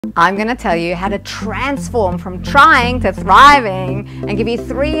I'm going to tell you how to transform from trying to thriving and give you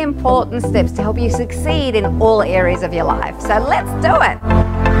 3 important steps to help you succeed in all areas of your life. So let's do it.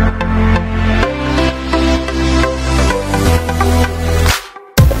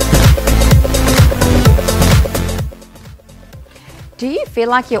 Do you feel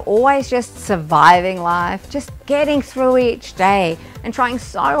like you're always just surviving life, just getting through each day and trying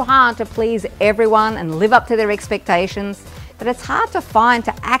so hard to please everyone and live up to their expectations that it's hard to find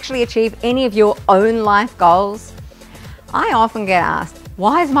to actually achieve any of your own life goals? I often get asked,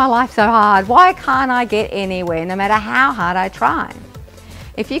 why is my life so hard? Why can't I get anywhere no matter how hard I try?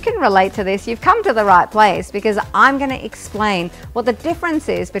 If you can relate to this, you've come to the right place, because I'm going to explain what the difference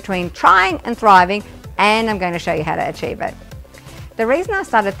is between trying and thriving, and I'm going to show you how to achieve it. The reason I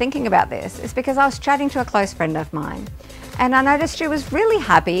started thinking about this is because I was chatting to a close friend of mine, and I noticed she was really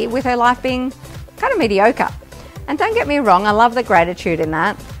happy with her life being kind of mediocre. And don't get me wrong, I love the gratitude in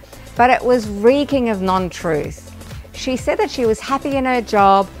that, but it was reeking of non-truth. She said that she was happy in her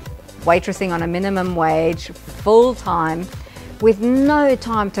job, waitressing on a minimum wage, full-time, with no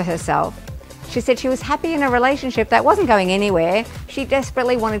time to herself. She said she was happy in a relationship that wasn't going anywhere. She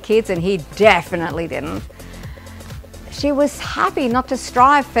desperately wanted kids and he definitely didn't. She was happy not to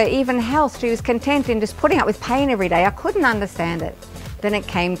strive for even health. She was content in just putting up with pain every day. I couldn't understand it. Then it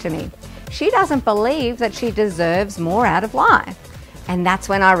came to me. She doesn't believe that she deserves more out of life. And that's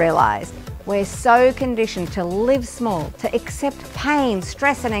when I realized we're so conditioned to live small, to accept pain,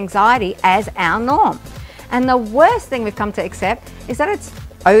 stress and anxiety as our norm. And the worst thing we've come to accept is that it's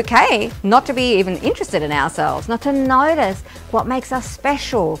okay not to be even interested in ourselves, not to notice what makes us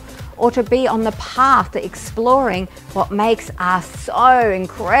special, or to be on the path to exploring what makes us so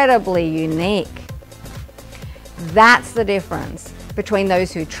incredibly unique. That's the difference between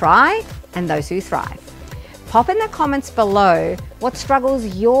those who try and those who thrive. Pop in the comments below what struggles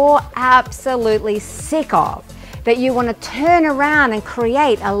you're absolutely sick of, that you want to turn around and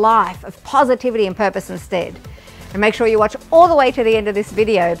create a life of positivity and purpose instead. And make sure you watch all the way to the end of this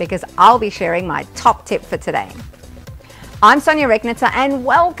video, because I'll be sharing my top tip for today. I'm Sonja Rechnitzer, and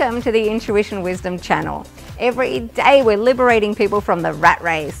welcome to the Intuition Wisdom channel. Every day we're liberating people from the rat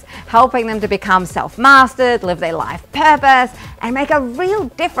race, helping them to become self-mastered, live their life purpose, and make a real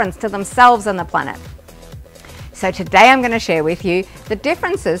difference to themselves and the planet. So today I'm going to share with you the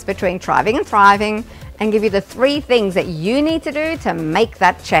differences between thriving and thriving, and give you the 3 things that you need to do to make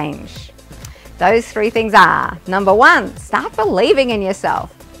that change. Those 3 things are: number 1, start believing in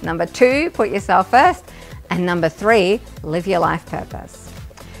yourself. Number 2, put yourself first. And number 3, live your life purpose.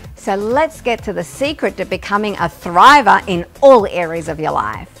 So let's get to the secret to becoming a thriver in all areas of your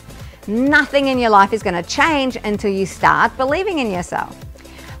life. Nothing in your life is going to change until you start believing in yourself.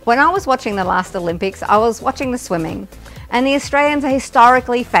 When I was watching the last Olympics, I was watching the swimming, and the Australians are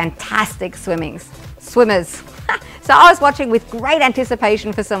historically fantastic swimmers. So I was watching with great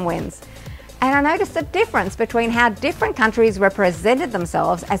anticipation for some wins. And I noticed a difference between how different countries represented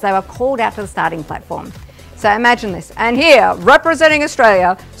themselves as they were called out to the starting platform. So imagine this, and here, representing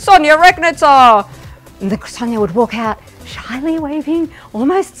Australia, Sonja Rechnitzer. And Sonja would walk out, shyly waving,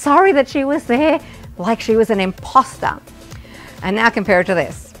 almost sorry that she was there, like she was an imposter. And now compare it to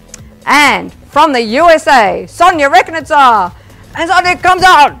this. And from the USA, Sonja Rechnitzer. And Sonja comes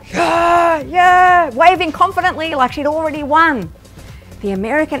out, yeah, waving confidently like she'd already won. The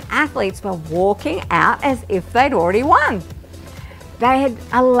American athletes were walking out as if they'd already won. They had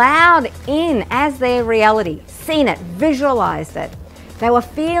allowed in as their reality, seen it, visualized it. They were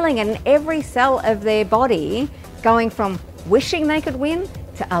feeling it in every cell of their body, going from wishing they could win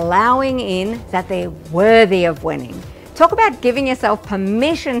to allowing in that they're worthy of winning. Talk about giving yourself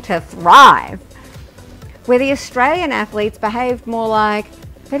permission to thrive. Where the Australian athletes behaved more like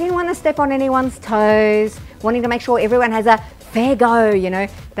they didn't want to step on anyone's toes, wanting to make sure everyone has a fair go, you know,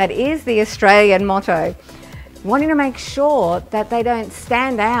 that is the Australian motto. Wanting to make sure that they don't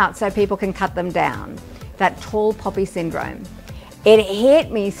stand out so people can cut them down. That tall poppy syndrome. It hit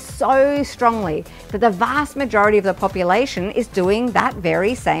me so strongly that the vast majority of the population is doing that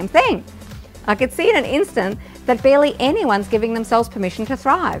very same thing. I could see in an instant that barely anyone's giving themselves permission to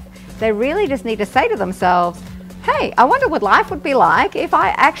thrive. They really just need to say to themselves, hey, I wonder what life would be like if I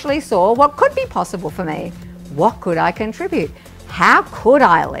actually saw what could be possible for me. What could I contribute? How could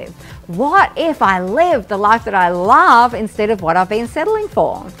I live? What if I lived the life that I love instead of what I've been settling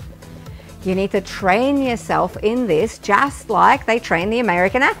for? You need to train yourself in this just like they train the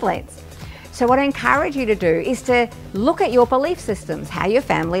American athletes. So what I encourage you to do is to look at your belief systems, how your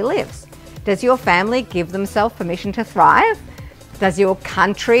family lives. Does your family give themselves permission to thrive? Does your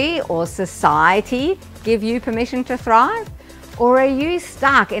country or society give you permission to thrive? Or are you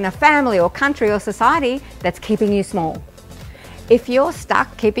stuck in a family or country or society that's keeping you small? If you're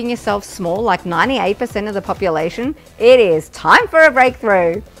stuck keeping yourself small like 98% of the population, it is time for a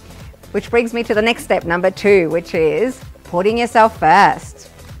breakthrough. Which brings me to the next step, number 2, which is putting yourself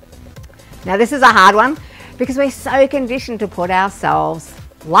first. Now this is a hard one because we're so conditioned to put ourselves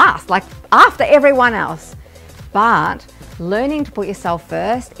last, like after everyone else. But learning to put yourself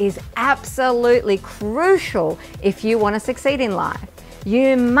first is absolutely crucial if you want to succeed in life.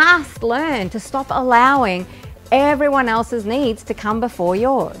 You must learn to stop allowing everyone else's needs to come before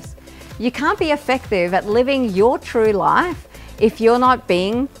yours. You can't be effective at living your true life if you're not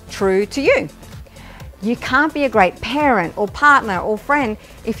being true to you. You can't be a great parent or partner or friend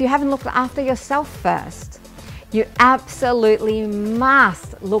if you haven't looked after yourself first. You absolutely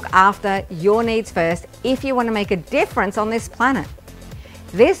must look after your needs first if you want to make a difference on this planet.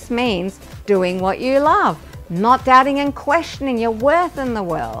 This means doing what you love, not doubting and questioning your worth in the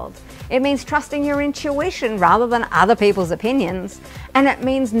world. It means trusting your intuition rather than other people's opinions. And it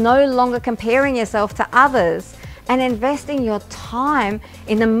means no longer comparing yourself to others and investing your time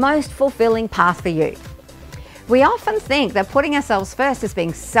in the most fulfilling path for you. We often think that putting ourselves first is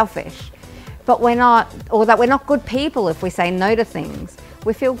being selfish, but we're not, or that we're not good people if we say no to things.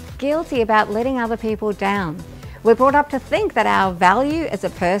 We feel guilty about letting other people down. We're brought up to think that our value as a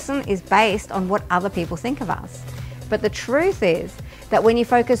person is based on what other people think of us. But the truth is that when you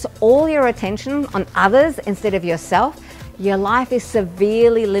focus all your attention on others instead of yourself, your life is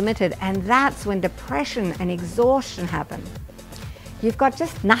severely limited, and that's when depression and exhaustion happen. You've got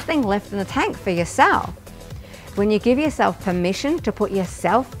just nothing left in the tank for yourself. When you give yourself permission to put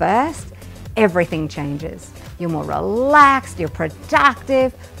yourself first, everything changes. You're more relaxed, you're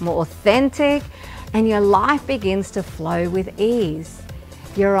productive, more authentic, and your life begins to flow with ease.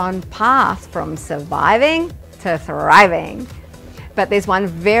 You're on path from surviving to thriving. But there's one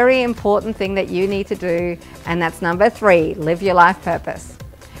very important thing that you need to do, and that's number 3, live your life purpose.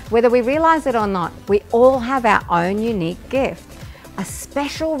 Whether we realize it or not, we all have our own unique gift, a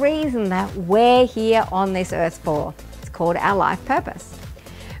special reason that we're here on this earth for. It's called our life purpose.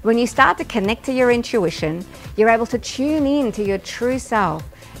 When you start to connect to your intuition, you're able to tune in to your true self,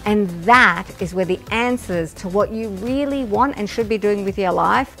 and that is where the answers to what you really want and should be doing with your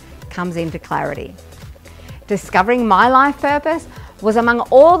life comes into clarity. Discovering my life purpose was, among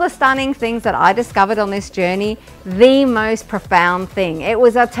all the stunning things that I discovered on this journey, the most profound thing. It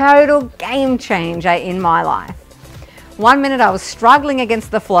was a total game changer in my life. One minute I was struggling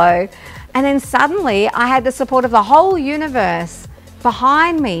against the flow, and then suddenly I had the support of the whole universe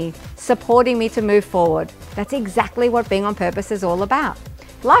behind me, supporting me to move forward. That's exactly what being on purpose is all about.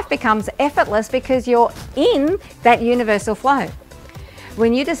 Life becomes effortless because you're in that universal flow.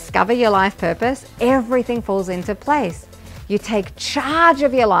 When you discover your life purpose, everything falls into place. You take charge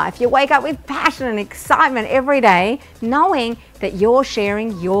of your life. You wake up with passion and excitement every day, knowing that you're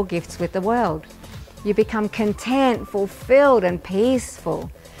sharing your gifts with the world. You become content, fulfilled, and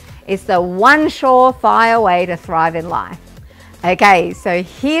peaceful. It's the one surefire way to thrive in life. Okay, so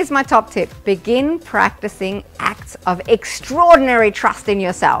here's my top tip. Begin practicing acts of extraordinary trust in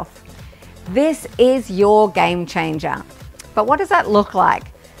yourself. This is your game changer. But what does that look like?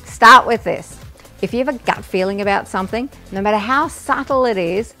 Start with this. If you have a gut feeling about something, no matter how subtle it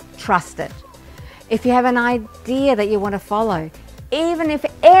is, trust it. If you have an idea that you want to follow, even if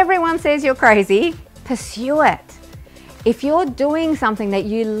everyone says you're crazy, pursue it. If you're doing something that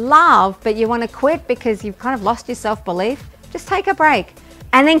you love but you want to quit because you've kind of lost your self-belief, just take a break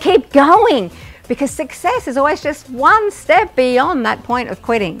and then keep going, because success is always just one step beyond that point of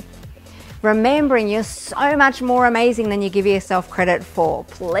quitting. Remembering you're so much more amazing than you give yourself credit for.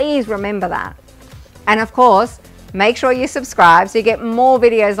 Please remember that. And of course, make sure you subscribe so you get more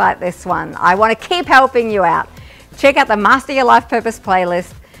videos like this one. I want to keep helping you out. Check out the Master Your Life Purpose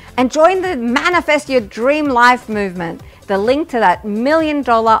playlist and join the Manifest Your Dream Life movement. The link to that $1 million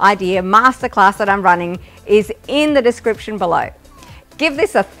idea masterclass that I'm running is in the description below. Give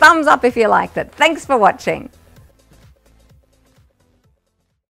this a thumbs up if you liked it. Thanks for watching.